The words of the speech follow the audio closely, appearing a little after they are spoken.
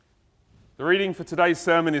The reading for today's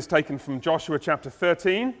sermon is taken from Joshua chapter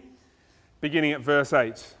 13, beginning at verse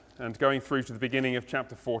 8 and going through to the beginning of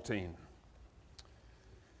chapter 14.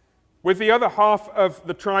 With the other half of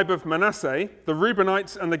the tribe of Manasseh, the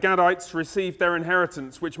Reubenites and the Gadites received their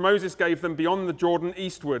inheritance, which Moses gave them beyond the Jordan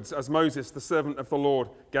eastwards, as Moses, the servant of the Lord,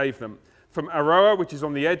 gave them. From Aroer, which is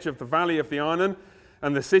on the edge of the valley of the Arnon,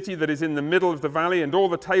 and the city that is in the middle of the valley, and all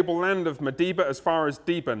the tableland of Medeba as far as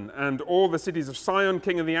Dibon, and all the cities of Sihon,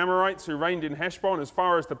 king of the Amorites, who reigned in Heshbon as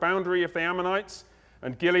far as the boundary of the Ammonites,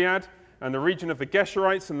 and Gilead, and the region of the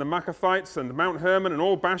Geshurites and the Maacathites, and Mount Hermon, and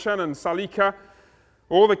all Bashan and Salekah,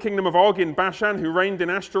 all the kingdom of Og in Bashan, who reigned in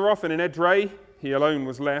Ashtaroth and in Edrei. He alone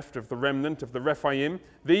was left of the remnant of the Rephaim.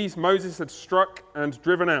 These Moses had struck and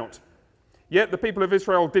driven out. Yet the people of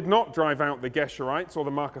Israel did not drive out the Geshurites or the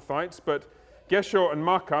Maacathites, but Geshur and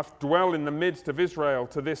Maacath dwell in the midst of Israel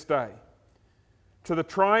to this day. To the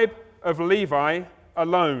tribe of Levi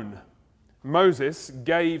alone, Moses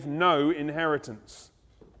gave no inheritance.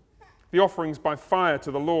 The offerings by fire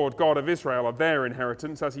to the Lord God of Israel are their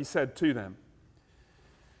inheritance, as he said to them.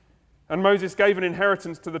 And Moses gave an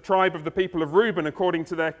inheritance to the tribe of the people of Reuben according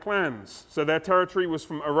to their clans. So their territory was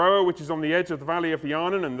from Aroer, which is on the edge of the valley of the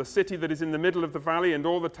Arnon, and the city that is in the middle of the valley, and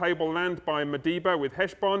all the tableland by Medeba with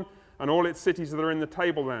Heshbon, and all its cities that are in the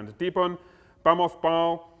tableland, Dibon,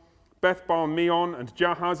 Bamoth-baal, Beth-baal-meon, and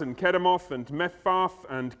Jahaz, and Kedemoth, and Mephaath,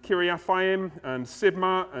 and Kiriathaim, and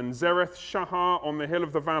Sibmah, and Zereth-shahar on the hill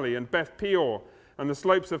of the valley, and Beth-peor, and the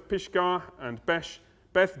slopes of Pisgah, and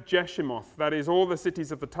Beth-jeshimoth, that is, all the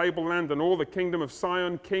cities of the tableland, and all the kingdom of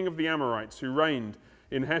Sihon, king of the Amorites, who reigned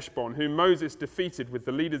in Heshbon, whom Moses defeated with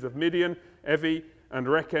the leaders of Midian, Evi, and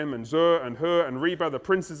Rechem, and Zur, and Hur, and Reba, the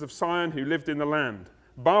princes of Sihon, who lived in the land.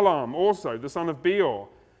 Balaam also, the son of Beor,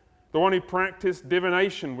 the one who practiced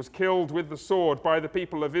divination, was killed with the sword by the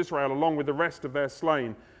people of Israel along with the rest of their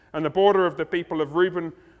slain. And the border of the people of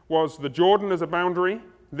Reuben was the Jordan as a boundary.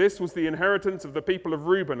 This was the inheritance of the people of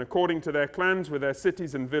Reuben according to their clans with their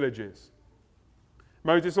cities and villages.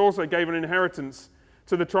 Moses also gave an inheritance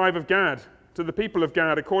to the tribe of Gad, to the people of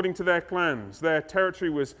Gad according to their clans. Their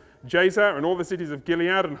territory was Jazer and all the cities of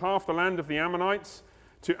Gilead and half the land of the Ammonites,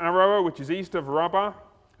 to Aroer, which is east of Rabbah,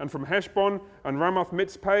 and from Heshbon and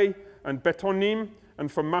Ramoth-Mitzpeh and Betonim,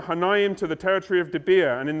 and from Mahanaim to the territory of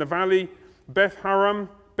Debir, and in the valley Beth-haram,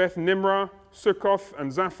 Beth-nimrah, Sukkoth,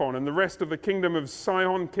 and Zaphon, and the rest of the kingdom of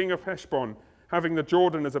Sihon, king of Heshbon, having the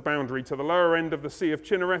Jordan as a boundary, to the lower end of the sea of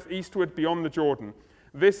Chinnereth, eastward beyond the Jordan.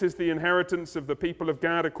 This is the inheritance of the people of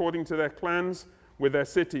Gad according to their clans, with their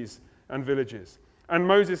cities and villages. And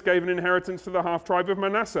Moses gave an inheritance to the half-tribe of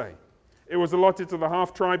Manasseh. It was allotted to the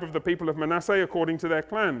half-tribe of the people of Manasseh according to their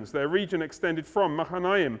clans. Their region extended from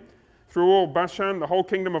Mahanaim through all Bashan, the whole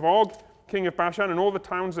kingdom of Og, king of Bashan, and all the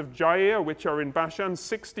towns of Jair, which are in Bashan,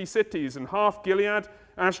 60 cities, and half Gilead,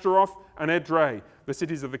 Ashtaroth, and Edrei, the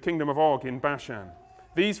cities of the kingdom of Og in Bashan.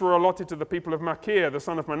 These were allotted to the people of Machir, the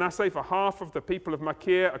son of Manasseh, for half of the people of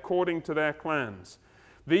Machir according to their clans.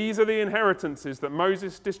 These are the inheritances that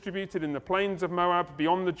Moses distributed in the plains of Moab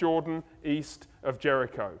beyond the Jordan, east of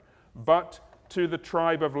Jericho. But to the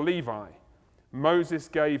tribe of Levi, Moses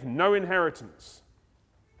gave no inheritance.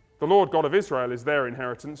 The Lord God of Israel is their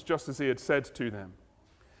inheritance, just as he had said to them.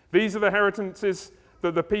 These are the inheritances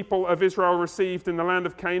that the people of Israel received in the land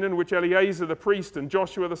of Canaan, which Eleazar the priest and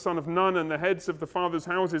Joshua the son of Nun and the heads of the fathers'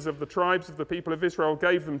 houses of the tribes of the people of Israel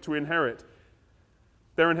gave them to inherit.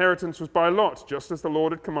 Their inheritance was by lot, just as the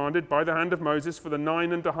Lord had commanded by the hand of Moses for the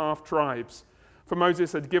 9½ tribes. For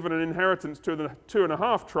Moses had given an inheritance to the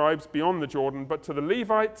 2½ tribes beyond the Jordan, but to the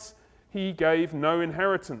Levites he gave no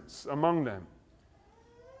inheritance among them.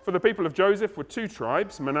 For the people of Joseph were 2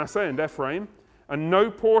 tribes, Manasseh and Ephraim, and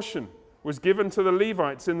no portion was given to the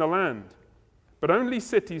Levites in the land, but only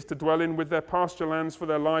cities to dwell in with their pasture lands for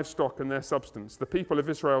their livestock and their substance. The people of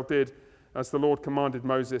Israel did as the Lord commanded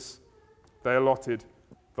Moses. They allotted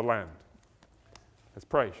the land. Let's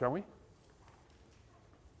pray, shall we?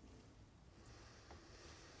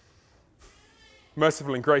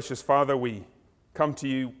 Merciful and gracious Father, we come to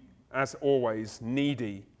you, as always,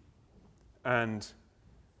 needy and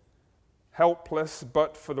helpless,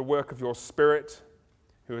 but for the work of your Spirit,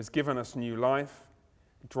 who has given us new life,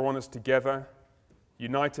 drawn us together,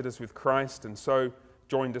 united us with Christ, and so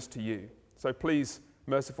joined us to you. So please,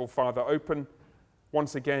 merciful Father, open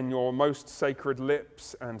once again your most sacred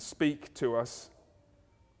lips and speak to us.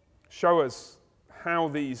 Show us how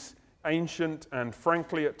these ancient and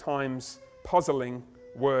frankly at times puzzling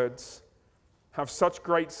words have such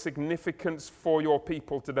great significance for your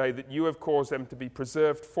people today that you have caused them to be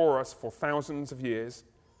preserved for us for thousands of years.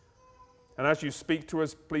 And as you speak to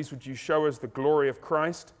us, please would you show us the glory of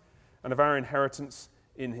Christ and of our inheritance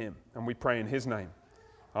in him. And we pray in his name.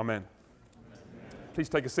 Amen. Please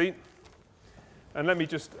take a seat. And let me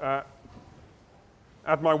just add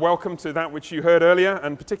my welcome to that which you heard earlier,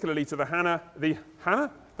 and particularly to the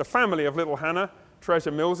family of little Hannah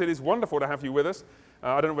Treasure Mills. It is wonderful to have you with us.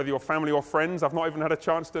 I don't know whether you're family or friends. I've not even had a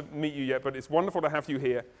chance to meet you yet, but it's wonderful to have you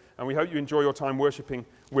here, and we hope you enjoy your time worshiping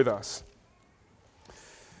with us.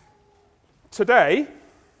 Today,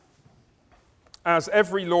 as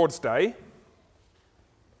every Lord's Day,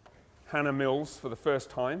 Hannah Mills for the first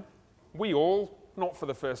time, we all, not for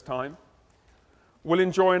the first time, will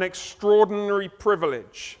enjoy an extraordinary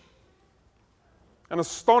privilege, an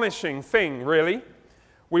astonishing thing, really.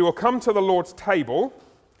 We will come to the Lord's table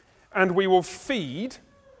and we will feed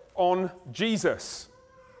on Jesus.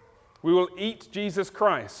 We will eat Jesus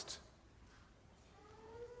Christ.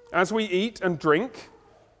 As we eat and drink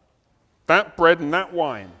that bread and that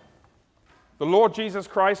wine, the Lord Jesus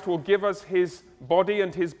Christ will give us his body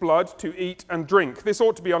and his blood to eat and drink. This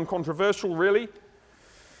ought to be uncontroversial, really.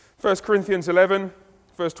 1 Corinthians 11,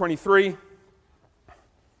 verse 23.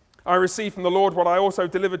 I received from the Lord what I also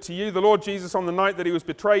delivered to you. The Lord Jesus, on the night that he was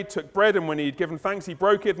betrayed, took bread, and when he had given thanks, he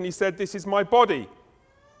broke it, and he said, "This is my body,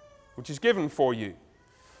 which is given for you."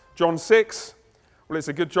 John 6. Well, it's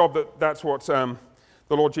a good job that that's what the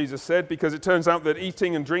Lord Jesus said, because it turns out that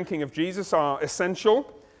eating and drinking of Jesus are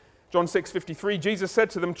essential. John 6:53, Jesus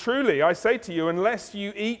said to them, "Truly, I say to you, unless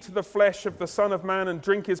you eat the flesh of the Son of Man and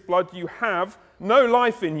drink his blood, you have no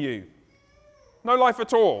life in you." No life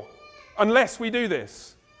at all, unless we do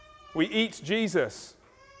this. We eat Jesus.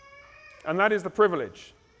 And that is the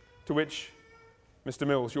privilege to which, Mr.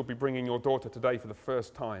 Mills, you'll be bringing your daughter today for the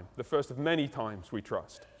first time, the first of many times, we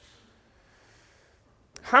trust.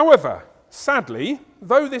 However, sadly,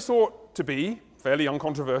 though this ought to be fairly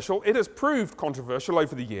uncontroversial, it has proved controversial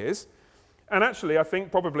over the years, and actually, I think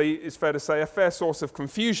probably it's fair to say, a fair source of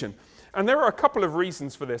confusion. And there are a couple of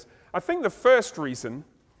reasons for this. I think the first reason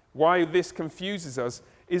why this confuses us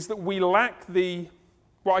is that we lack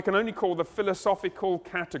what I can only call the philosophical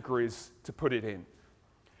categories to put it in.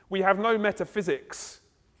 We have no metaphysics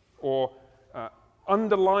or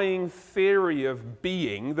underlying theory of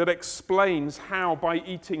being that explains how by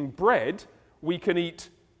eating bread we can eat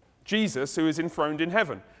Jesus, who is enthroned in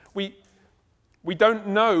heaven. We don't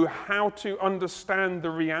know how to understand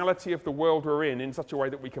the reality of the world we're in such a way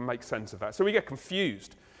that we can make sense of that. So we get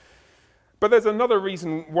confused. But there's another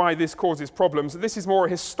reason why this causes problems. This is more a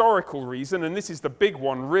historical reason, and this is the big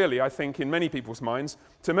one, really, I think, in many people's minds.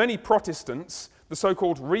 To many Protestants, the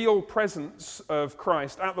so-called real presence of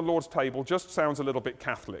Christ at the Lord's table just sounds a little bit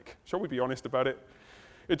Catholic. Shall we be honest about it?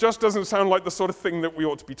 It just doesn't sound like the sort of thing that we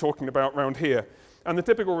ought to be talking about around here. And the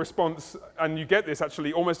typical response, and you get this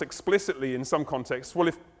actually almost explicitly in some contexts, well,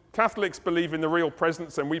 if Catholics believe in the real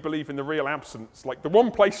presence and we believe in the real absence, like the one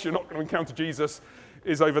place you're not going to encounter Jesus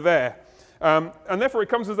is over there. And therefore it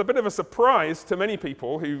comes as a bit of a surprise to many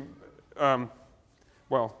people who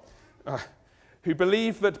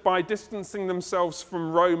believe that by distancing themselves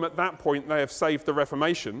from Rome at that point they have saved the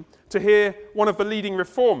Reformation, to hear one of the leading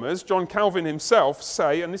reformers, John Calvin himself,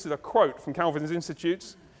 say, and this is a quote from Calvin's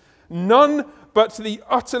Institutes, "None but the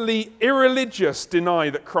utterly irreligious deny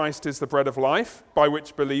that Christ is the bread of life, by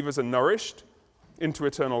which believers are nourished into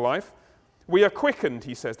eternal life. We are quickened,"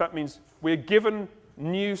 he says, that means we are given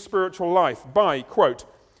new spiritual life by, quote,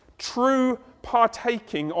 "true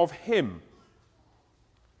partaking of him."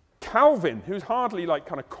 Calvin, who's hardly like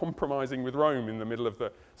kind of compromising with Rome in the middle of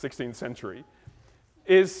the 16th century,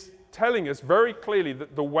 is telling us very clearly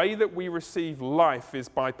that the way that we receive life is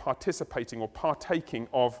by participating or partaking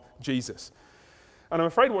of Jesus. And I'm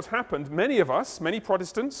afraid what's happened, many of us, many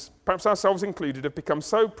Protestants, perhaps ourselves included, have become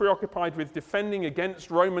so preoccupied with defending against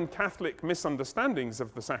Roman Catholic misunderstandings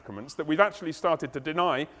of the sacraments that we've actually started to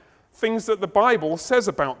deny things that the Bible says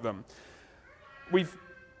about them. We've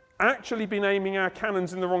actually been aiming our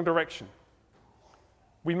cannons in the wrong direction.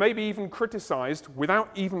 We may be even criticized, without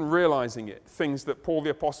even realizing it, things that Paul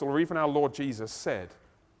the Apostle or even our Lord Jesus said.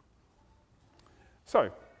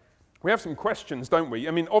 So, we have some questions, don't we?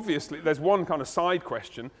 I mean, obviously, there's one kind of side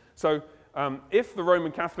question. So, if the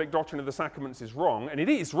Roman Catholic doctrine of the sacraments is wrong, and it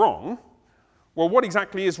is wrong, well, what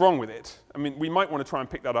exactly is wrong with it? I mean, we might want to try and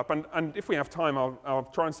pick that up, and if we have time, I'll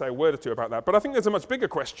try and say a word or two about that. But I think there's a much bigger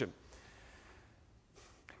question.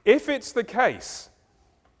 If it's the case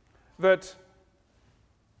that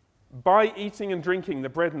by eating and drinking the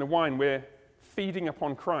bread and the wine, we're feeding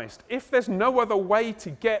upon Christ, if there's no other way to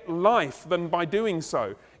get life than by doing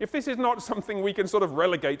so, if this is not something we can sort of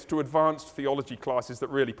relegate to advanced theology classes that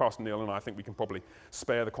really Pastor Neil and I think we can probably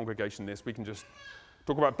spare the congregation this, we can just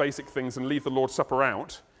talk about basic things and leave the Lord's Supper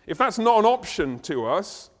out, if that's not an option to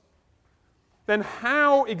us, then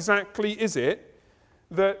how exactly is it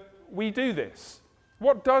that we do this?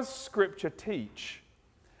 What does Scripture teach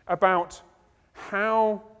about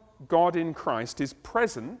how God in Christ is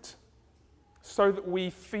present so that we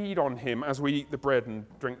feed on him as we eat the bread and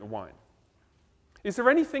drink the wine? Is there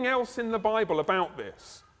anything else in the Bible about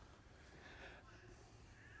this?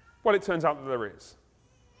 Well, it turns out that there is.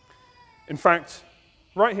 In fact,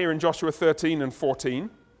 right here in Joshua 13 and 14,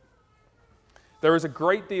 there is a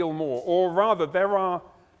great deal more, or rather, there are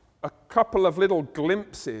a couple of little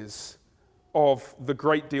glimpses of the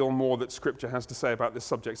great deal more that Scripture has to say about this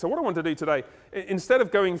subject. So what I want to do today, instead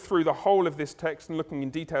of going through the whole of this text and looking in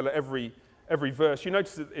detail at every verse, you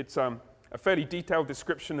notice that it's a fairly detailed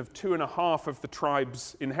description of 2.5 of the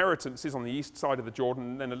tribes' inheritances on the east side of the Jordan,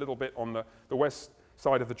 and then a little bit on the west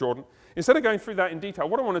side of the Jordan. Instead of going through that in detail,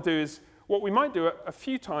 what I want to do is what we might do a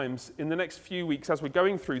few times in the next few weeks as we're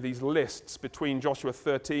going through these lists between Joshua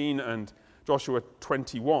 13 and Joshua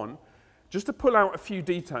 21, just to pull out a few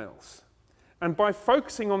details. And by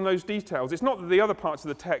focusing on those details, it's not that the other parts of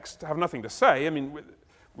the text have nothing to say. I mean,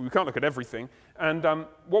 we can't look at everything. And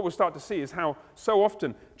what we'll start to see is how so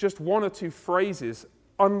often just one or two phrases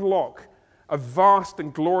unlock a vast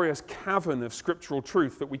and glorious cavern of scriptural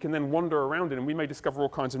truth that we can then wander around in, and we may discover all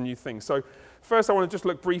kinds of new things. So first I want to just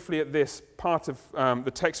look briefly at this part of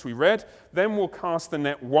the text we read. Then we'll cast the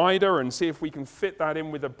net wider and see if we can fit that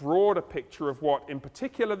in with a broader picture of what, in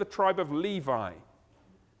particular, the tribe of Levi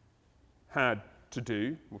had to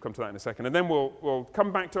do. We'll come to that in a second. And then we'll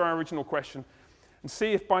come back to our original question and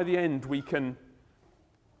see if by the end we can,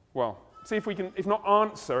 see if we can, if not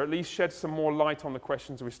answer, at least shed some more light on the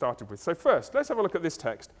questions we started with. So first, let's have a look at this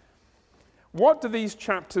text. What do these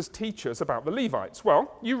chapters teach us about the Levites?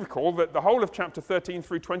 Well, you recall that the whole of chapter 13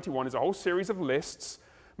 through 21 is a whole series of lists,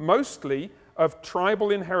 mostly of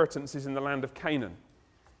tribal inheritances in the land of Canaan.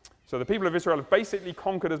 So the people of Israel have basically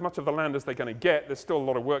conquered as much of the land as they're going to get. There's still a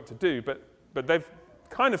lot of work to do, but they've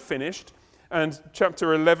kind of finished. And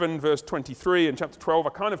chapter 11, verse 23 and chapter 12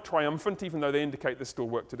 are kind of triumphant, even though they indicate there's still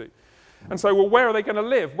work to do. And so, where are they going to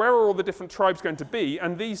live? Where are all the different tribes going to be?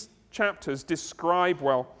 And these chapters describe,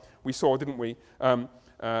 we saw, didn't we, the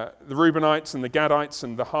Reubenites and the Gadites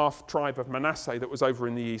and the half tribe of Manasseh that was over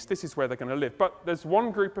in the east. This is where they're going to live. But there's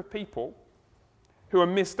one group of people who are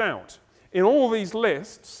missed out. In all these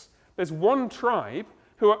lists, there's one tribe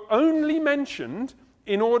who are only mentioned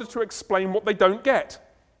in order to explain what they don't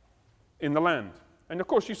get in the land. And of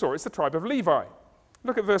course, you saw it's the tribe of Levi.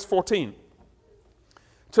 Look at verse 14.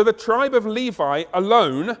 To the tribe of Levi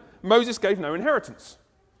alone, Moses gave no inheritance.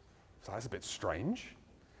 So that's a bit strange.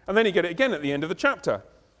 And then you get it again at the end of the chapter.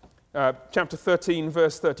 Chapter 13,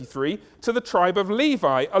 verse 33. To the tribe of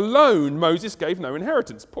Levi alone, Moses gave no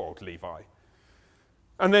inheritance. Poor old Levi.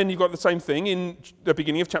 And then you've got the same thing in the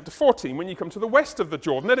beginning of chapter 14. When you come to the west of the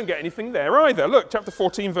Jordan, they don't get anything there either. Look, chapter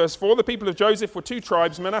 14, verse 4. The people of Joseph were 2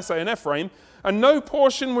 tribes, Manasseh and Ephraim, and no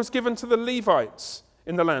portion was given to the Levites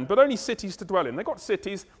in the land, but only cities to dwell in. They got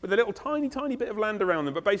cities with a little tiny, tiny bit of land around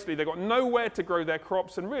them, but basically they got nowhere to grow their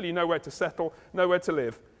crops and really nowhere to settle, nowhere to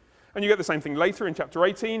live. And you get the same thing later in chapter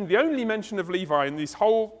 18. The only mention of Levi in this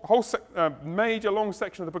whole major long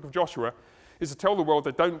section of the book of Joshua is to tell the world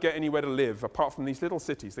they don't get anywhere to live apart from these little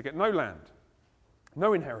cities. They get no land,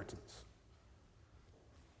 no inheritance.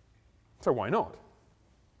 So why not?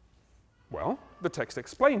 Well, the text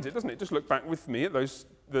explains it, doesn't it? Just look back with me at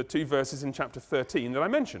the 2 verses in chapter 13 that I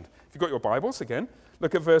mentioned. If you've got your Bibles, again,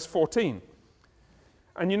 look at verse 14.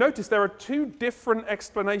 And you notice there are 2 different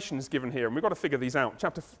explanations given here, and we've got to figure these out.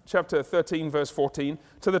 Chapter 13, verse 14.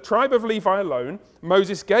 To the tribe of Levi alone,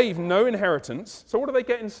 Moses gave no inheritance. So what do they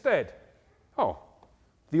get instead? Oh,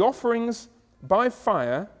 the offerings by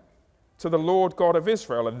fire to the Lord God of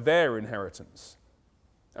Israel are their inheritance,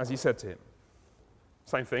 as he said to him.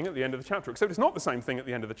 Same thing at the end of the chapter, except it's not the same thing at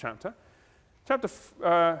the end of the chapter.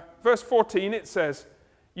 Verse 14, it says,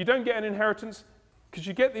 you don't get an inheritance because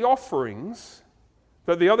you get the offerings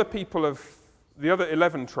that the other people of the other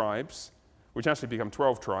 11 tribes, which actually become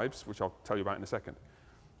 12 tribes, which I'll tell you about in a second,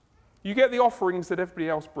 you get the offerings that everybody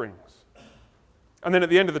else brings. And then at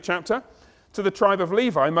the end of the chapter, to the tribe of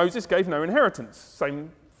Levi, Moses gave no inheritance.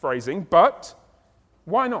 Same phrasing, but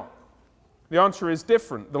why not? The answer is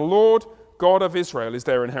different. The Lord God of Israel is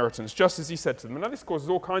their inheritance, just as he said to them. And now this causes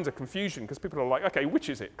all kinds of confusion because people are like, okay, which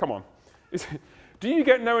is it? Come on. Do you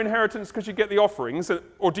get no inheritance because you get the offerings,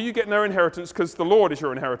 or do you get no inheritance because the Lord is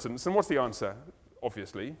your inheritance? And what's the answer?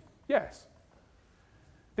 Obviously, yes.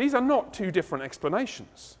 These are not 2 different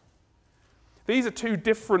explanations. These are 2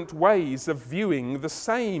 different ways of viewing the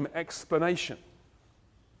same explanation.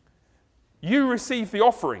 You receive the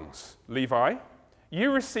offerings, Levi.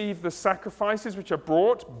 You receive the sacrifices which are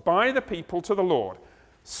brought by the people to the Lord.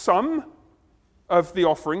 Some of the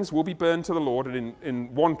offerings will be burned to the Lord, and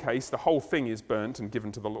in one case, the whole thing is burnt and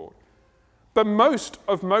given to the Lord. But most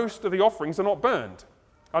of the offerings are not burned.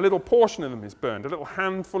 A little portion of them is burned. A little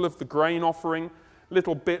handful of the grain offering,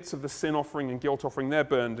 little bits of the sin offering and guilt offering, they're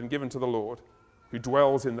burned and given to the Lord, who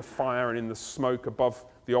dwells in the fire and in the smoke above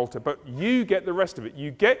the altar. But you get the rest of it.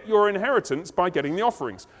 You get your inheritance by getting the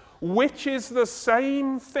offerings, which is the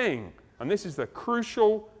same thing. And this is the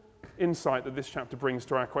crucial insight that this chapter brings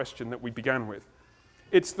to our question that we began with.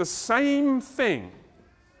 It's the same thing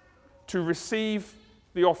to receive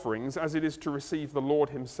the offerings as it is to receive the Lord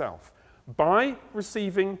himself. By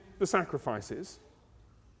receiving the sacrifices,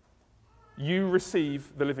 you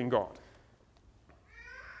receive the living God.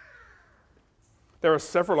 There are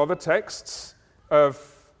several other texts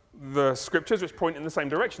of the scriptures which point in the same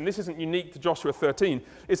direction. This isn't unique to Joshua 13.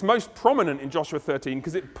 It's most prominent in Joshua 13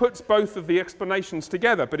 because it puts both of the explanations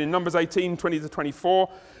together. But in Numbers 18, 20 to 24,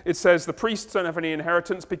 it says the priests don't have any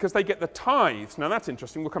inheritance because they get the tithes. Now that's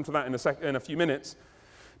interesting. We'll come to that in a few minutes.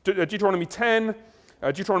 Deuteronomy 10,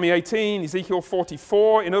 Deuteronomy 18, Ezekiel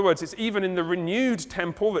 44. In other words, it's even in the renewed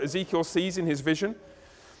temple that Ezekiel sees in his vision.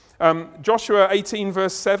 Joshua 18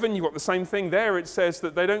 verse 7, you've got the same thing there. It says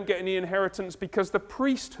that they don't get any inheritance because the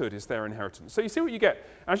priesthood is their inheritance. So you see what you get.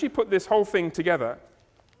 As you put this whole thing together,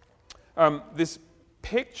 this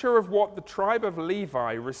picture of what the tribe of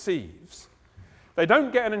Levi receives, they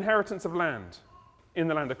don't get an inheritance of land in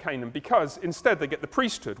the land of Canaan because instead they get the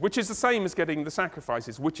priesthood, which is the same as getting the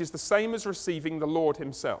sacrifices, which is the same as receiving the Lord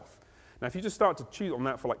himself. Now if you just start to chew on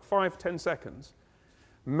that for like 5-10 seconds,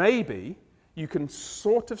 maybe you can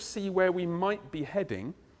sort of see where we might be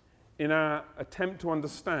heading in our attempt to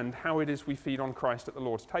understand how it is we feed on Christ at the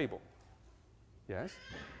Lord's table. Yes?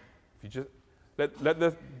 If you just let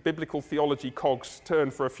the biblical theology cogs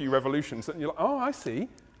turn for a few revolutions, and you're like, oh, I see.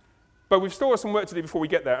 But we've still got some work to do before we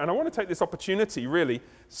get there. And I want to take this opportunity, really,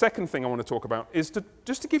 second thing I want to talk about, is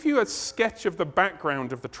just to give you a sketch of the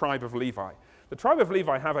background of the tribe of Levi. The tribe of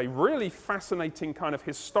Levi have a really fascinating kind of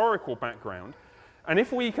historical background. And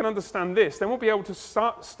if we can understand this, then we'll be able to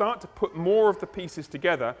start to put more of the pieces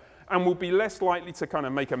together, and we'll be less likely to kind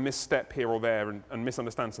of make a misstep here or there and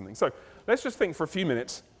misunderstand something. So let's just think for a few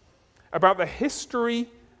minutes about the history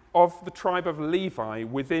of the tribe of Levi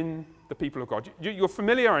within the people of God. You're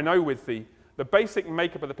familiar, I know, with the basic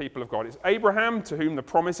makeup of the people of God. It's Abraham, to whom the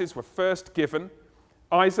promises were first given,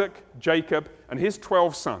 Isaac, Jacob, and his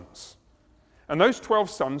 12 sons. And those 12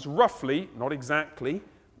 sons, roughly, not exactly,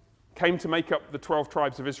 came to make up the 12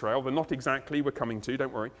 tribes of Israel. The not exactly we're coming to,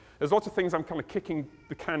 don't worry. There's lots of things I'm kind of kicking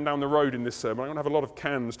the can down the road in this sermon. I'm going to have a lot of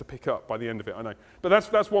cans to pick up by the end of it, I know. But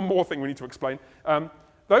that's one more thing we need to explain.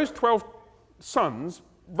 Those 12 sons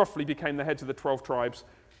roughly became the heads of the 12 tribes.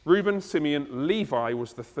 Reuben, Simeon, Levi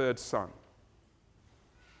was the third son.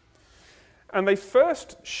 And they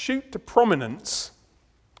first shoot to prominence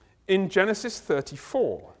in Genesis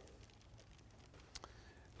 34,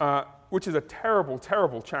 which is a terrible,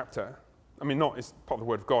 terrible chapter. I mean, it's part of the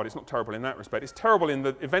Word of God. It's not terrible in that respect. It's terrible in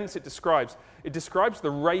the events it describes. It describes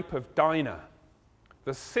the rape of Dinah,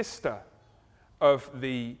 the sister of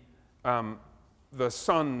the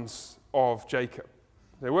sons of Jacob.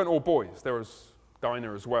 They weren't all boys. There was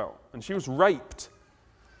Dinah as well. And she was raped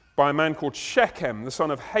by a man called Shechem, the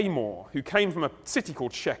son of Hamor, who came from a city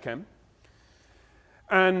called Shechem.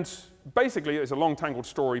 And basically, it's a long, tangled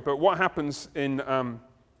story, but what happens in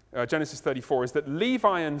Genesis 34 is that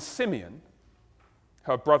Levi and Simeon,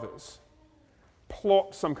 her brothers,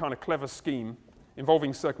 plot some kind of clever scheme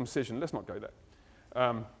involving circumcision. Let's not go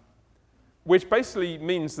there. Which basically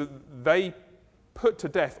means that they put to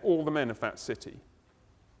death all the men of that city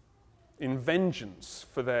in vengeance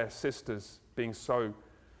for their sisters being so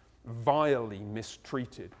vilely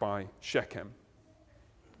mistreated by Shechem.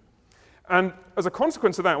 And as a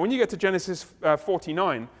consequence of that, when you get to Genesis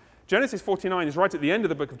 49, Genesis 49 is right at the end of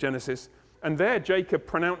the book of Genesis, and there Jacob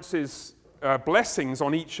pronounces blessings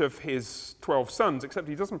on each of his 12 sons, except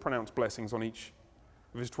he doesn't pronounce blessings on each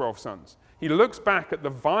of his 12 sons. He looks back at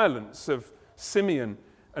the violence of Simeon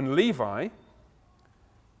and Levi,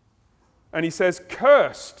 and he says,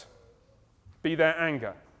 "Cursed be their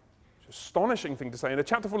anger." It's an astonishing thing to say. In a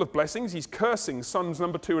chapter full of blessings, he's cursing sons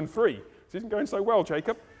number 2 and 3. This isn't going so well,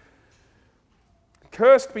 Jacob.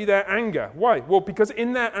 Cursed be their anger. Why? Well, because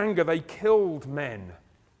in their anger they killed men.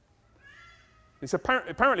 It's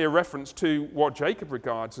apparently a reference to what Jacob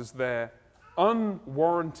regards as their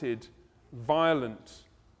unwarranted, violent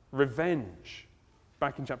revenge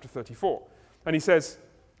back in chapter 34. And he says,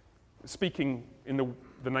 speaking in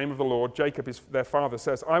the the name of the Lord, Jacob, their father,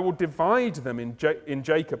 says, I will divide them in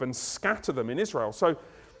Jacob and scatter them in Israel. So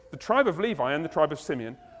the tribe of Levi and the tribe of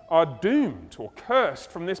Simeon are doomed or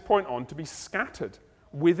cursed from this point on to be scattered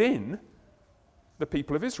within the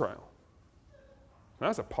people of Israel. Now,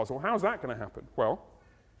 that's a puzzle. How's that going to happen? Well,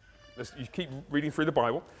 you keep reading through the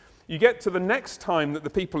Bible. You get to the next time that the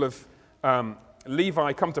people of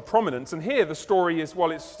Levi come to prominence, and here the story is, well,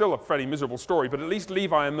 it's still a fairly miserable story, but at least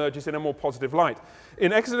Levi emerges in a more positive light.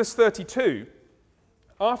 In Exodus 32,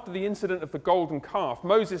 after the incident of the golden calf,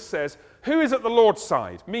 Moses says, who is at the Lord's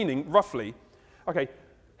side? Meaning, roughly, okay,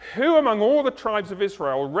 who among all the tribes of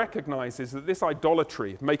Israel recognizes that this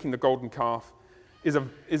idolatry, making the golden calf, is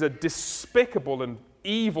a despicable and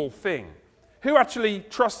evil thing? Who actually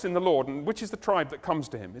trusts in the Lord, and which is the tribe that comes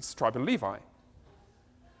to him? It's the tribe of Levi.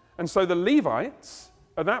 And so the Levites,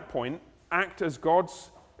 at that point, act as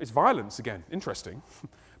it's violence again, interesting.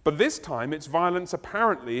 But this time it's violence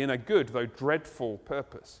apparently in a good, though dreadful,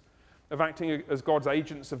 purpose of acting as God's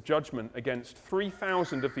agents of judgment against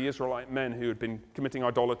 3,000 of the Israelite men who had been committing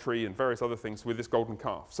idolatry and various other things with this golden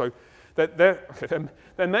calf. So they're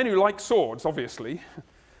men who like swords, obviously.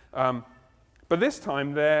 But this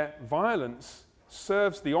time their violence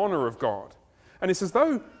serves the honor of God. And it's as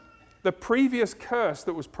though the previous curse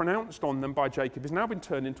that was pronounced on them by Jacob has now been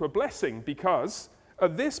turned into a blessing, because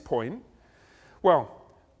at this point, well,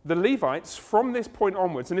 the Levites, from this point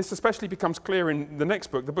onwards, and this especially becomes clear in the next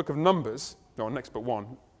book, the book of Numbers, next book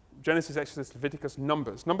 1, Genesis, Exodus, Leviticus,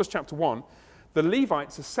 Numbers chapter 1, the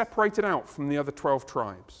Levites are separated out from the other 12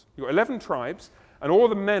 tribes. You've got 11 tribes, and all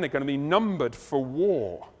the men are going to be numbered for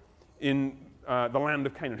war in the land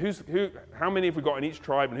of Canaan. How many have we got in each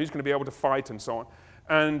tribe, and who's going to be able to fight, and so on.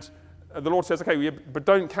 And the Lord says, okay, but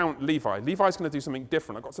don't count Levi. Levi's going to do something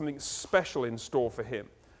different. I've got something special in store for him.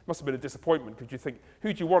 Must have been a disappointment, because you think,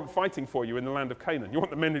 who do you want fighting for you in the land of Canaan? You want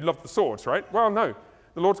the men who love the swords, right? Well, no.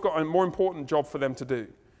 The Lord's got a more important job for them to do.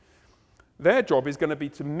 Their job is going to be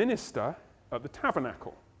to minister at the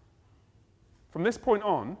tabernacle. From this point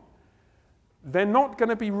on, they're not going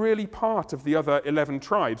to be really part of the other 11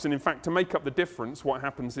 tribes. And in fact, to make up the difference, what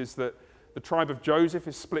happens is that the tribe of Joseph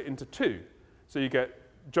is split into two. So you get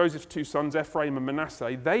Joseph's two sons, Ephraim and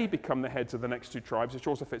Manasseh. They become the heads of the next two tribes, which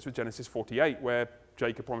also fits with Genesis 48, where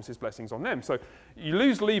Jacob promises blessings on them. So you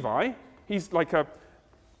lose Levi. He's like a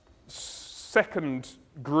second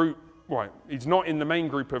group. Well, he's not in the main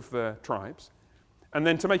group of the tribes. And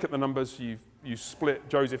then to make up the numbers, you split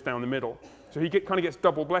Joseph down the middle. So he kind of gets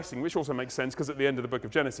double blessing, which also makes sense, because at the end of the book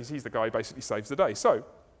of Genesis, he's the guy who basically saves the day. So,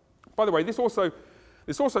 by the way, this also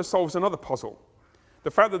solves another puzzle.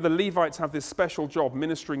 The fact that the Levites have this special job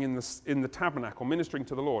ministering in the tabernacle, ministering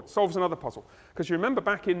to the Lord, solves another puzzle. Because you remember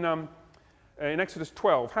back in Exodus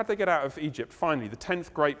 12, how did they get out of Egypt? Finally, the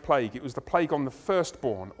 10th great plague. It was the plague on the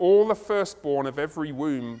firstborn. All the firstborn of every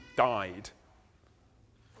womb died.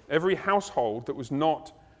 Every household that was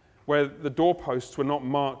not, where the doorposts were not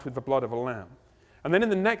marked with the blood of a lamb. And then in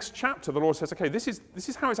the next chapter, the Lord says, okay, this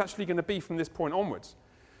is how it's actually going to be from this point onwards.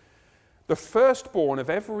 The firstborn of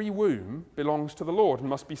every womb belongs to the Lord and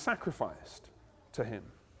must be sacrificed to him.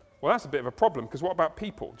 Well, that's a bit of a problem, because what about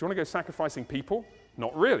people? Do you want to go sacrificing people?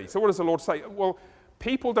 Not really. So what does the Lord say? Well,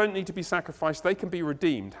 people don't need to be sacrificed. They can be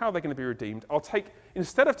redeemed. How are they going to be redeemed?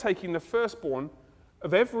 Instead of taking the firstborn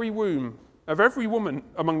of every womb, of every woman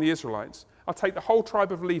among the Israelites, I'll take the whole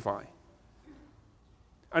tribe of Levi.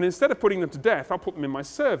 And instead of putting them to death, I'll put them in my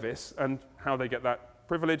service. And how they get that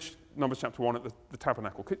privilege, Numbers chapter 1 at the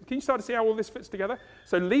tabernacle. Can you start to see how all this fits together?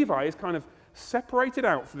 So Levi is kind of separated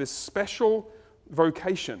out for this special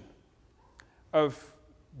vocation of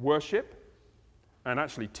worship and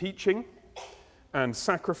actually teaching and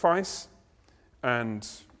sacrifice and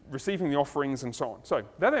receiving the offerings and so on. So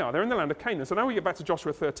there they are. They're in the land of Canaan. So now we get back to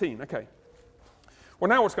Joshua 13. Okay. Well,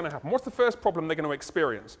 now what's going to happen? What's the first problem they're going to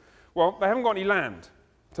experience? Well, they haven't got any land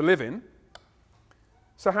to live in.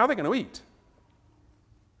 So how are they going to eat?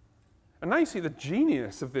 And now you see the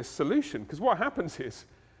genius of this solution, because what happens is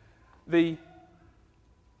the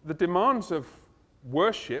demands of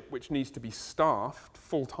worship, which needs to be staffed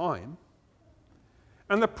full time,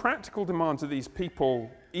 and the practical demands of these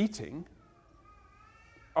people eating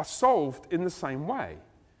are solved in the same way.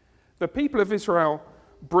 The people of Israel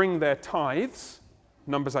bring their tithes,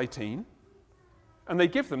 Numbers 18, and they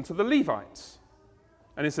give them to the Levites.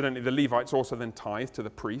 And incidentally, the Levites also then tithe to the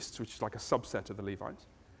priests, which is like a subset of the Levites.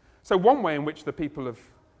 So one way in which the people of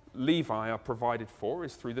Levi are provided for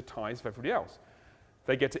is through the tithes of everybody else.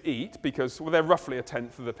 They get to eat because, well, they're roughly a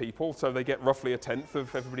tenth of the people, so they get roughly a tenth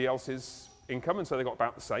of everybody else's income, and so they got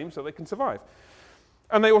about the same, so they can survive.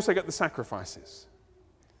 And they also get the sacrifices.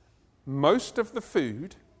 most of the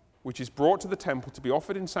food which is brought to the temple to be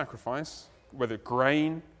offered in sacrifice, whether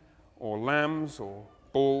grain or lambs or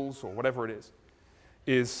bulls or whatever it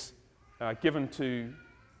is given to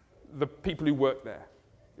the people who work there.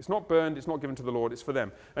 It's not burned, it's not given to the Lord, it's for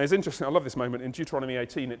them. And it's interesting, I love this moment, in Deuteronomy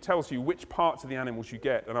 18, it tells you which parts of the animals you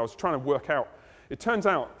get. And I was trying to work out, it turns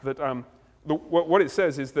out that what it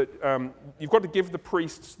says is that you've got to give the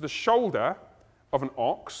priests the shoulder of an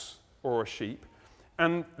ox or a sheep,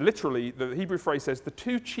 and literally, the Hebrew phrase says, the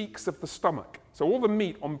two cheeks of the stomach. So all the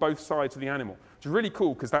meat on both sides of the animal, which is really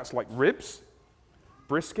cool because that's like ribs,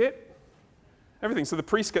 brisket, everything. So the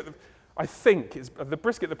priests get, I think, the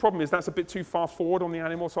brisket. The problem is that's a bit too far forward on the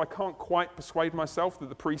animal, so I can't quite persuade myself that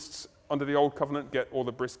the priests under the old covenant get all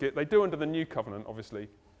the brisket. They do under the new covenant, obviously.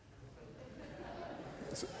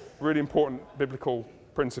 It's a really important biblical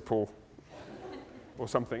principle or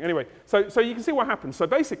something. Anyway, so you can see what happens. So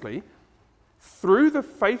basically, through the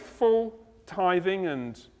faithful tithing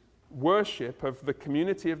and worship of the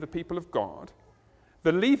community of the people of God,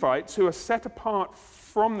 the Levites, who are set apart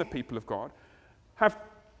from the people of God, have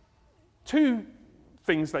two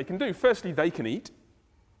things they can do. Firstly, they can eat,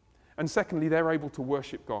 and secondly, they're able to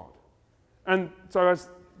worship God. And so as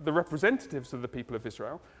the representatives of the people of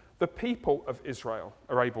Israel, the people of Israel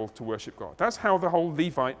are able to worship God. That's how the whole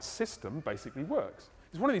Levite system basically works.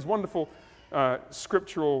 It's one of these wonderful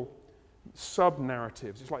scriptural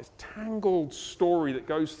sub-narratives. It's like a tangled story that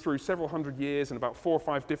goes through several hundred years and about 4 or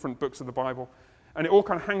 5 different books of the Bible, and it all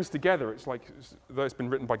kind of hangs together. It's like though it's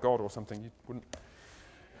been written by God or something.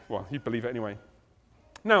 You'd believe it anyway.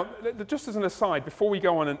 Now, just as an aside, before we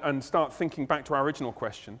go on and start thinking back to our original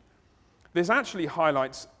question, this actually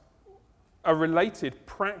highlights a related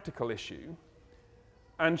practical issue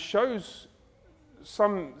and shows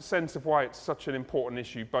some sense of why it's such an important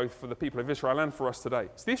issue both for the people of Israel and for us today.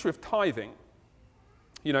 It's the issue of tithing.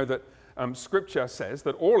 You know that Scripture says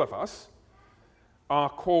that all of us are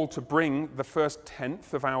called to bring the first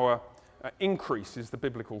tenth of our increase is the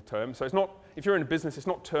biblical term. So it's not, if you're in a business, it's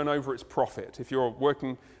not turnover, it's profit. If you're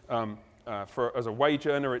working as a wage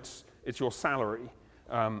earner, it's your salary.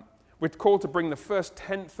 We're called to bring the first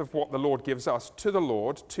tenth of what the Lord gives us to the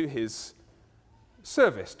Lord, to his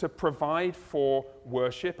service, to provide for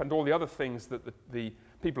worship and all the other things that the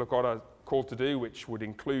people of God are called to do, which would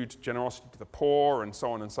include generosity to the poor and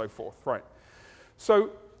so on and so forth. Right.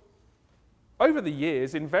 So over the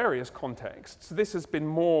years, in various contexts, this has been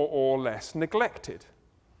more or less neglected.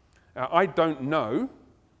 I don't know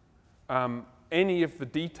any of the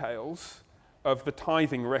details of the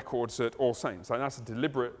tithing records at All Saints. And that's a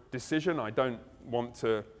deliberate decision. I don't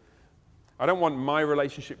want my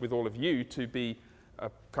relationship with all of you to be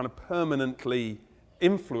kind of permanently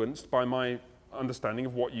influenced by my understanding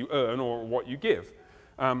of what you earn or what you give.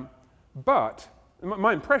 But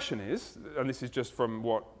my impression is, and this is just from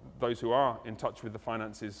what those who are in touch with the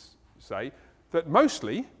finances say, that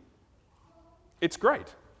mostly it's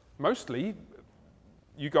great. Mostly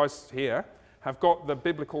you guys here have got the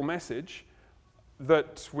biblical message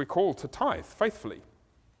that we're called to tithe faithfully.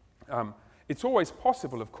 It's always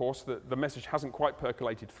possible, of course, that the message hasn't quite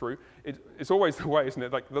percolated through. It's always the way, isn't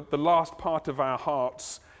it? Like the last part of our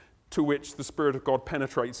hearts to which the Spirit of God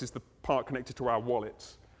penetrates is the part connected to our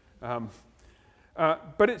wallets.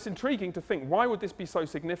 But it's intriguing to think, why would this be so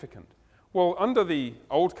significant? Well, under the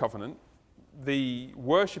Old Covenant, the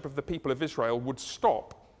worship of the people of Israel would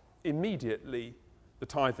stop immediately the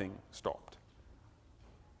tithing stopped.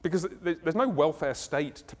 Because there's no welfare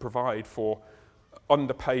state to provide for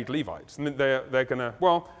underpaid Levites. And they're going to,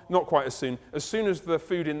 well, not quite as soon as the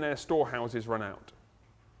food in their storehouses run out.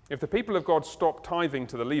 If the people of God stop tithing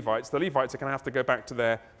to the Levites are going to have to go back to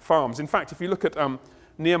their farms. In fact, if you look at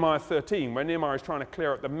Nehemiah 13, where Nehemiah is trying to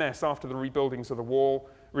clear up the mess after the rebuilding the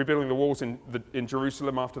walls in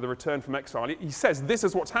Jerusalem after the return from exile, he says this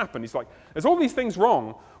is what's happened. He's like, there's all these things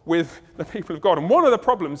wrong with the people of God. And one of the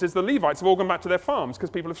problems is the Levites have all gone back to their farms because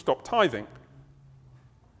people have stopped tithing.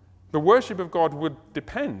 The worship of God would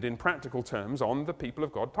depend, in practical terms, on the people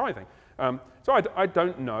of God tithing. So I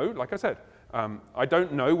don't know, like I said, I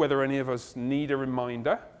don't know whether any of us need a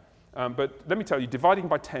reminder, but let me tell you, dividing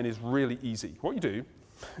by 10 is really easy. What you do,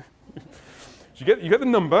 you get the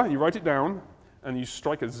number, you write it down, and you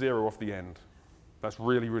strike a 0 off the end. That's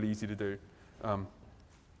really, really easy to do.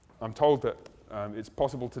 I'm told that it's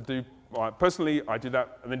possible to do, personally, I do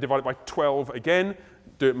that and then divide it by 12 again,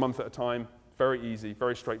 do it month at a time. Very easy,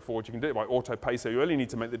 very straightforward. You can do it by auto pay, so you only need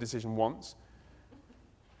to make the decision once.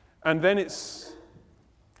 And then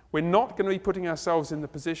we're not going to be putting ourselves in the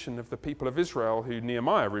position of the people of Israel who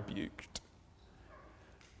Nehemiah rebuked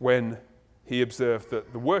when he observed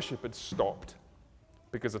that the worship had stopped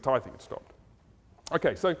because the tithing had stopped.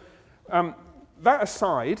 Okay, so that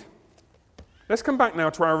aside, let's come back now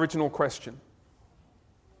to our original question.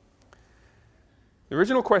 The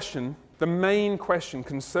original question, the main question,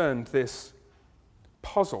 concerned this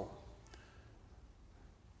puzzle.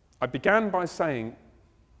 I began by saying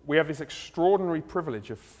we have this extraordinary privilege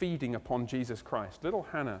of feeding upon Jesus Christ. Little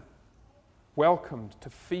Hannah welcomed to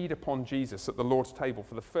feed upon Jesus at the Lord's table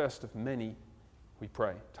for the first of many, we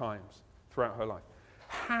pray, times throughout her life.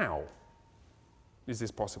 How is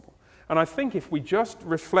this possible? And I think if we just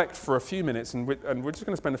reflect for a few minutes, and we're just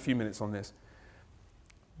going to spend a few minutes on this,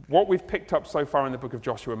 what we've picked up so far in the book of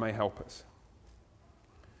Joshua may help us.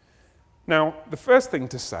 Now, the first thing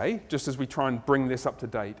to say, just as we try and bring this up to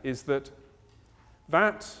date, is that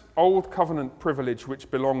old covenant privilege which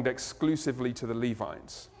belonged exclusively to the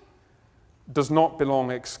Levites does not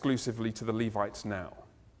belong exclusively to the Levites now.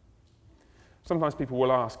 Sometimes people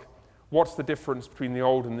will ask, what's the difference between the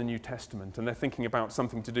Old and the New Testament? And they're thinking about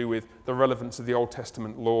something to do with the relevance of the Old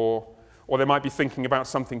Testament law, or they might be thinking about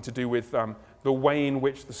something to do with the way in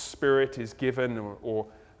which the Spirit is given, or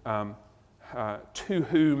to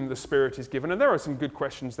whom the Spirit is given. And there are some good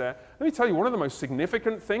questions there. Let me tell you, one of the most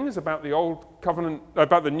significant things about the Old Covenant,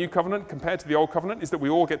 about the New Covenant compared to the Old Covenant, is that we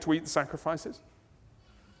all get to eat the sacrifices.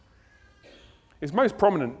 It's most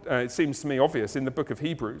prominent, it seems to me obvious, in the book of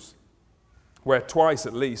Hebrews, where twice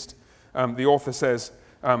at least the author says,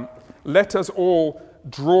 let us all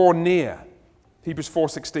draw near. Hebrews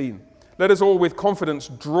 4:16. Let us all with confidence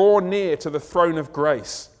draw near to the throne of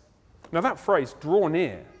grace. Now that phrase, draw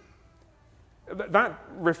near, that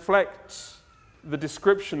reflects the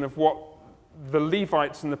description of what the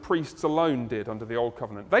Levites and the priests alone did under the Old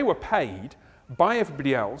Covenant. They were paid by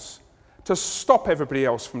everybody else to stop everybody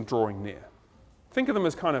else from drawing near. Think of them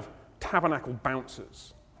as kind of tabernacle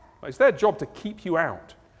bouncers. It's their job to keep you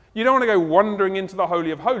out. You don't want to go wandering into the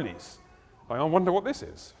Holy of Holies. I wonder what this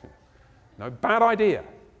is. No, bad idea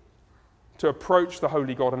to approach the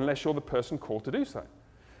holy God unless you're the person called to do so.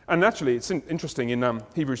 And actually, it's interesting, in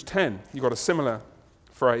Hebrews 10, you've got a similar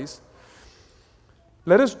phrase.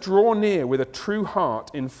 Let us draw near with a true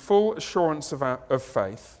heart in full assurance of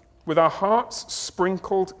faith, with our hearts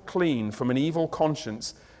sprinkled clean from an evil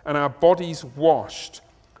conscience and our bodies washed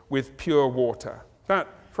with pure water. That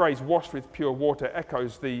phrase, washed with pure water,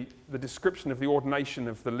 echoes the description of the ordination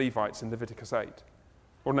of the Levites in Leviticus 8.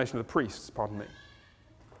 Ordination of the priests, pardon me.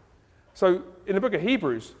 So in the book of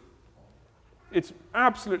Hebrews, it's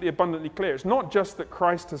absolutely abundantly clear. It's not just that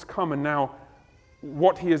Christ has come and now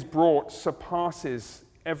what he has brought surpasses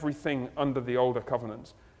everything under the older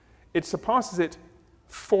covenants. It surpasses it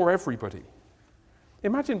for everybody.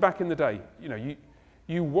 Imagine back in the day,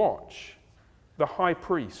 you watch the high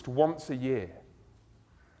priest once a year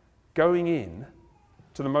going in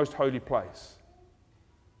to the most holy place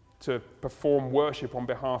to perform worship on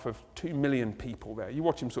behalf of 2 million people there. You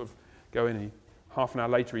watch him sort of go in, and half an hour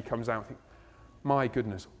later he comes out and think, my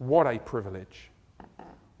goodness, what a privilege.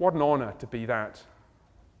 What an honor to be that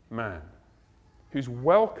man who's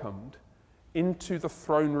welcomed into the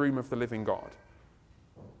throne room of the living God.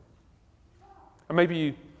 And maybe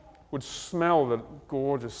you would smell the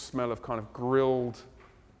gorgeous smell of kind of grilled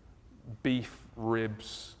beef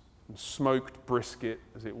ribs and smoked brisket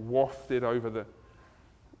as it wafted over the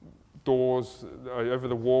doors, over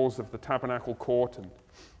the walls of the tabernacle court, and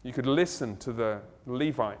you could listen to the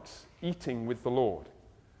Levites eating with the Lord.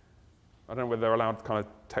 I don't know whether they're allowed kind of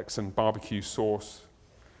Texan barbecue sauce,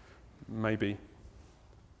 maybe.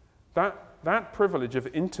 That privilege of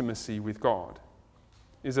intimacy with God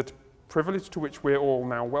is a privilege to which we're all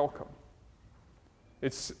now welcome.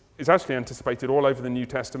 It's actually anticipated all over the New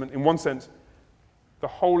Testament. In one sense, the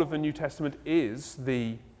whole of the New Testament is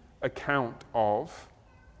the account of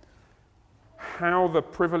how the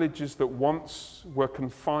privileges that once were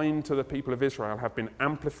confined to the people of Israel have been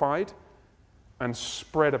amplified and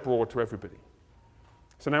spread abroad to everybody.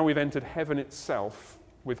 So now we've entered heaven itself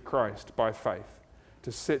with Christ by faith,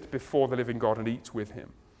 to sit before the living God and eat with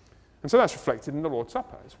him. And so that's reflected in the Lord's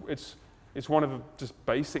Supper. It's one of the just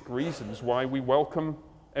basic reasons why we welcome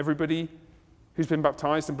everybody who's been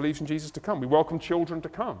baptized and believes in Jesus to come. We welcome children to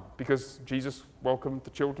come because Jesus welcomed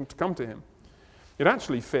the children to come to him. It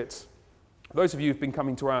actually fits. Those of you who've been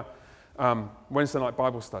coming to our Wednesday night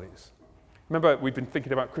Bible studies, remember we've been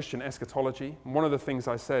thinking about Christian eschatology. And one of the things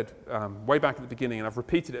I said way back at the beginning, and I've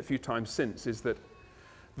repeated it a few times since, is that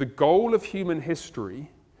the goal of human history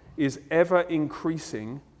is ever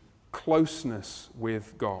increasing closeness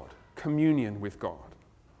with God, communion with God.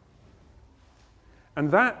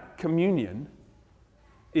 And that communion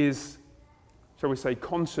is, shall we say,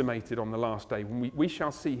 consummated on the last day, when we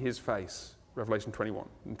shall see his face Revelation 21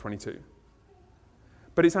 and 22.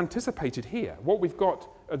 But it's anticipated here. What we've got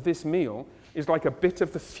at this meal is like a bit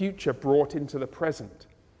of the future brought into the present,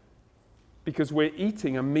 because we're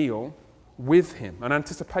eating a meal with him, an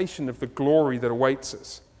anticipation of the glory that awaits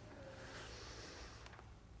us.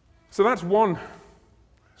 So that's one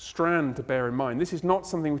strand to bear in mind. This is not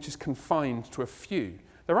something which is confined to a few.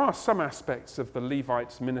 There are some aspects of the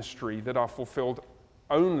Levites' ministry that are fulfilled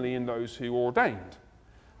only in those who are ordained.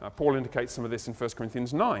 Paul indicates some of this in 1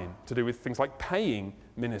 Corinthians 9, to do with things like paying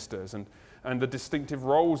ministers, and the distinctive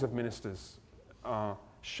roles of ministers are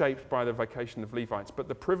shaped by the vocation of Levites. But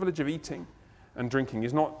the privilege of eating and drinking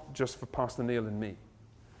is not just for Pastor Neil and me.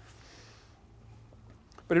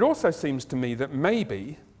 But it also seems to me that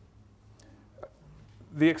maybe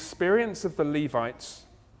the experience of the Levites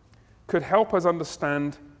could help us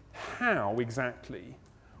understand how exactly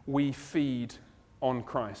we feed on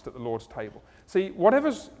Christ at the Lord's table. See,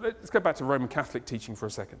 let's go back to Roman Catholic teaching for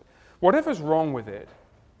a second. Whatever's wrong with it,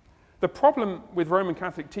 the problem with Roman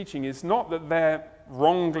Catholic teaching is not that they're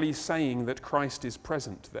wrongly saying that Christ is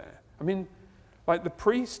present there. I mean, like the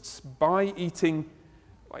priests, by eating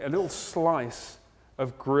like a little slice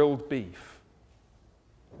of grilled beef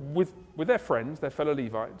with their friends, their fellow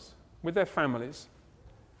Levites, with their families,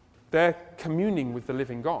 they're communing with the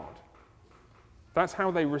living God. That's how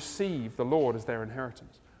they receive the Lord as their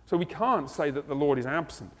inheritance. So we can't say that the Lord is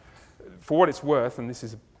absent. For what it's worth, and this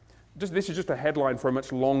is just a headline for a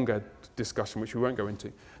much longer discussion, which we won't go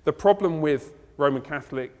into. The problem with Roman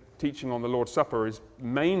Catholic teaching on the Lord's Supper is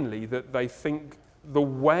mainly that they think the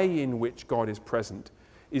way in which God is present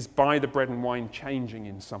is by the bread and wine changing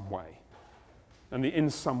in some way. And the in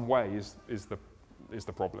some way is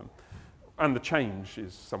the problem. And the change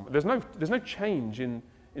is there's no change in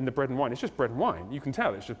the bread and wine. It's just bread and wine. You can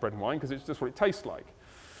tell it's just bread and wine because it's just what it tastes like.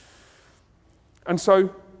 And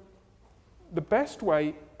so the best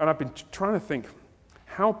way, and I've been trying to think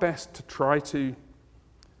how best to try to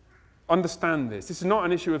understand this. This is not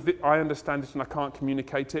an issue of I understand it and I can't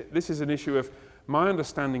communicate it. This is an issue of my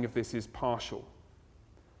understanding of this is partial.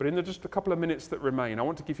 But in just a couple of minutes that remain, I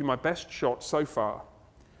want to give you my best shot so far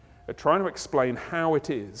at trying to explain how it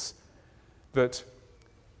is that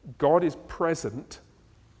God is present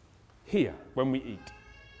here when we eat.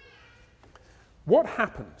 What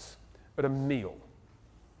happens at a meal?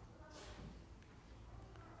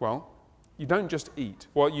 Well, you don't just eat.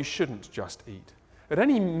 Well, you shouldn't just eat. At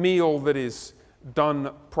any meal that is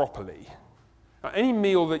done properly, any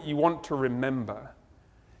meal that you want to remember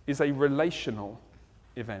is a relational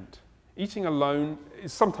event. Eating alone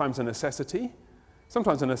is sometimes a necessity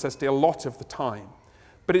a lot of the time.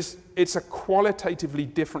 But it's a qualitatively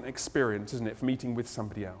different experience, isn't it, from eating with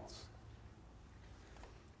somebody else.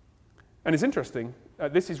 And it's interesting,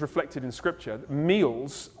 this is reflected in Scripture, that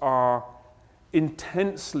meals are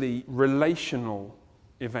intensely relational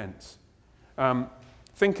events.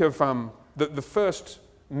 Think of the first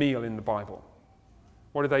meal in the Bible.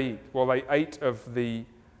 What did they eat? Well, they ate of the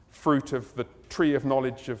fruit of the tree of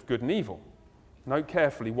knowledge of good and evil. Note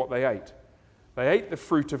carefully what they ate. They ate the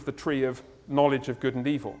fruit of the tree of knowledge of good and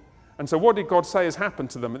evil. And so what did God say has happened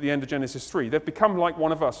to them at the end of Genesis 3? They've become like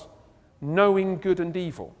one of us, knowing good and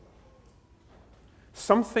evil.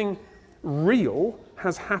 Something real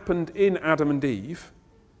has happened in Adam and Eve,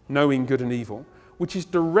 knowing good and evil, which is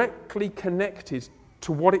directly connected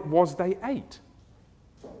to what it was they ate.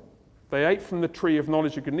 They ate from the tree of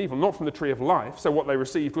knowledge of good and evil, not from the tree of life. So what they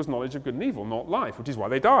received was knowledge of good and evil, not life, which is why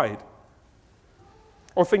they died.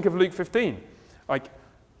 Or think of Luke 15. Like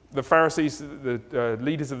the Pharisees, the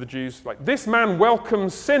leaders of the Jews, like, this man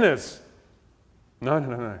welcomes sinners.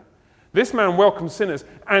 No. This man welcomes sinners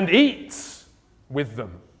and eats with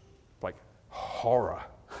them. Like, horror.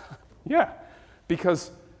 Yeah,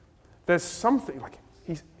 because there's something, like,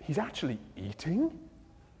 he's actually eating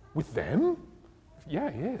with them?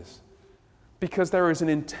 Yeah, he is. Because there is an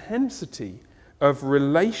intensity of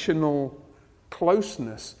relational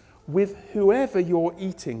closeness with whoever you're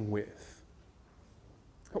eating with.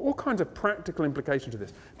 All kinds of practical implications of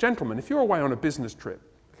this. Gentlemen, if you're away on a business trip,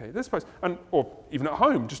 okay, this place, or even at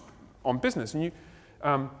home, just on business, and you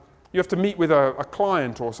have to meet with a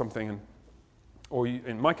client or something, or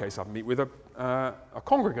in my case, I'd meet with a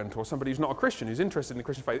congregant or somebody who's not a Christian, who's interested in the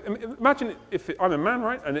Christian faith. Imagine if I'm a man,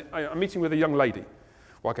 right, and I'm meeting with a young lady.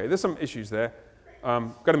 Well, okay, there's some issues there.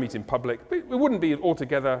 Got to meet in public. But it wouldn't be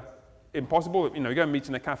altogether impossible. You know, go and meet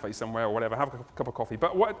in a cafe somewhere or whatever, have a cup of coffee.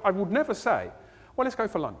 But what I would never say, well, let's go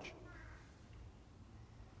for lunch.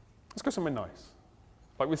 Let's go somewhere nice.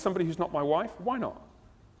 Like with somebody who's not my wife, why not?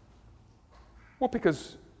 Well,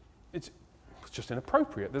 because it's just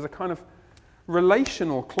inappropriate. There's a kind of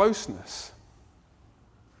relational closeness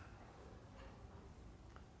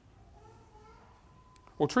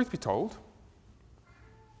Well, truth be told,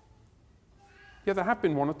 yeah, there have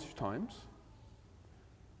been one or two times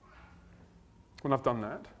when I've done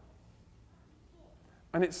that.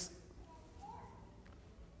 And is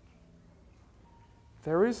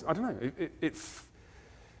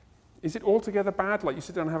it altogether bad, like you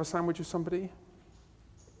sit down and have a sandwich with somebody?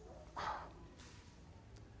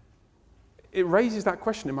 It raises that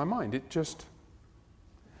question in my mind.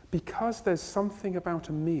 Because there's something about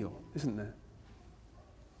a meal, isn't there?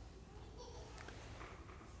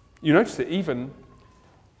 You notice it even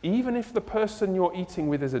if the person you're eating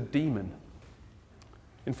with is a demon.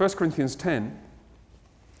 In 1 Corinthians 10,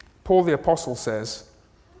 Paul the Apostle says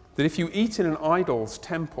that if you eat in an idol's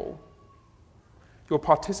temple, you're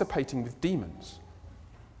participating with demons.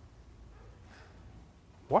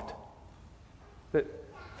 What?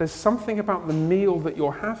 There's something about the meal that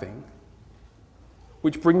you're having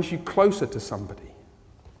which brings you closer to somebody.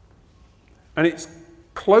 And it's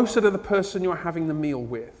closer to the person you're having the meal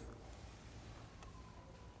with.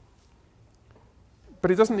 But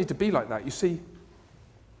it doesn't need to be like that. You see,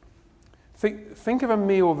 think of a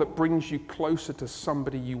meal that brings you closer to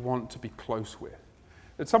somebody you want to be close with.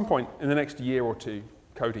 At some point in the next year or two,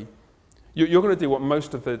 Cody, you're going to do what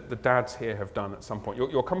most of the dads here have done at some point.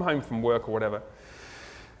 You'll come home from work or whatever,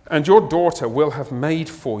 and your daughter will have made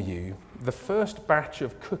for you the first batch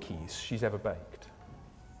of cookies she's ever baked.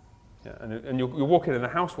 Yeah, and you'll walk in and the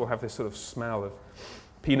house will have this sort of smell of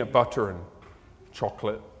peanut butter and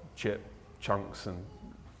chocolate chip chunks. And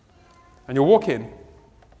you'll walk in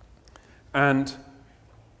and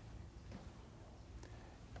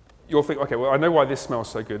you'll think, okay, well, I know why this smells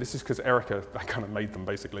so good. This is because Erica, I kind of made them,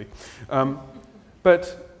 basically.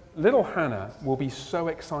 But little Hannah will be so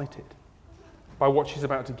excited by what she's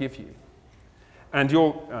about to give you. And I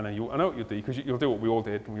know what you'll do, because you'll do what we all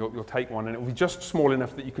did, and you'll take one, and it'll be just small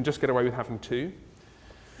enough that you can just get away with having two.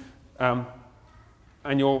 And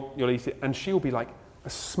you'll eat it, and she'll be like a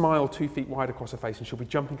smile 2 feet wide across her face, and she'll be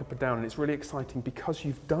jumping up and down, and it's really exciting because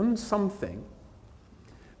you've done something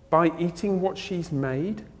by eating what she's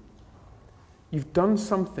made. You've done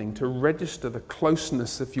something to register the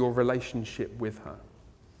closeness of your relationship with her.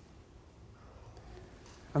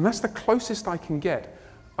 And that's the closest I can get.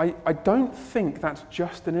 I don't think that's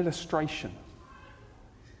just an illustration.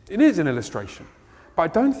 It is an illustration, but I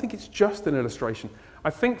don't think it's just an illustration. I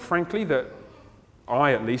think, frankly, that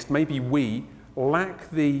at least, maybe we, lack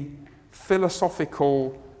the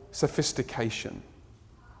philosophical sophistication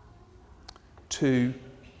to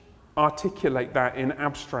articulate that in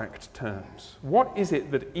abstract terms. What is it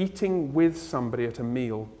that eating with somebody at a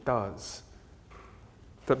meal does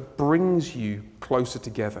that brings you closer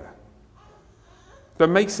together? That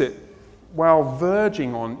makes it, while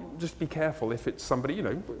verging on, just be careful if it's somebody,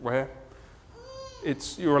 where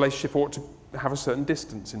your relationship ought to have a certain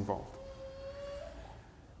distance involved.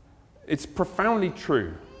 It's profoundly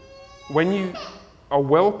true. When you are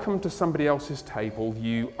welcome to somebody else's table,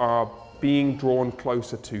 you are being drawn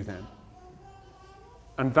closer to them.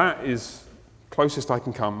 And that is closest I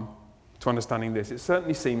can come to understanding this. It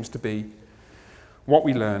certainly seems to be what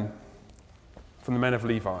we learn from the men of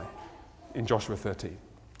Levi in Joshua 13.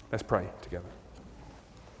 Let's pray together.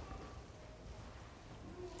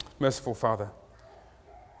 Merciful Father,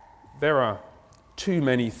 there are too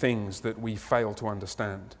many things that we fail to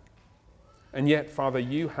understand. And yet, Father,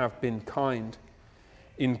 you have been kind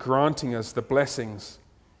in granting us the blessings,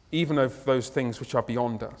 even of those things which are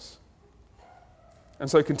beyond us.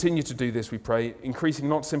 And so continue to do this, we pray, increasing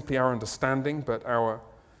not simply our understanding, but our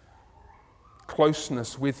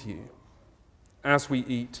closeness with you as we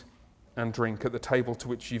eat and drink at the table to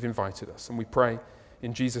which you've invited us. And we pray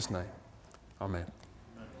in Jesus' name. Amen.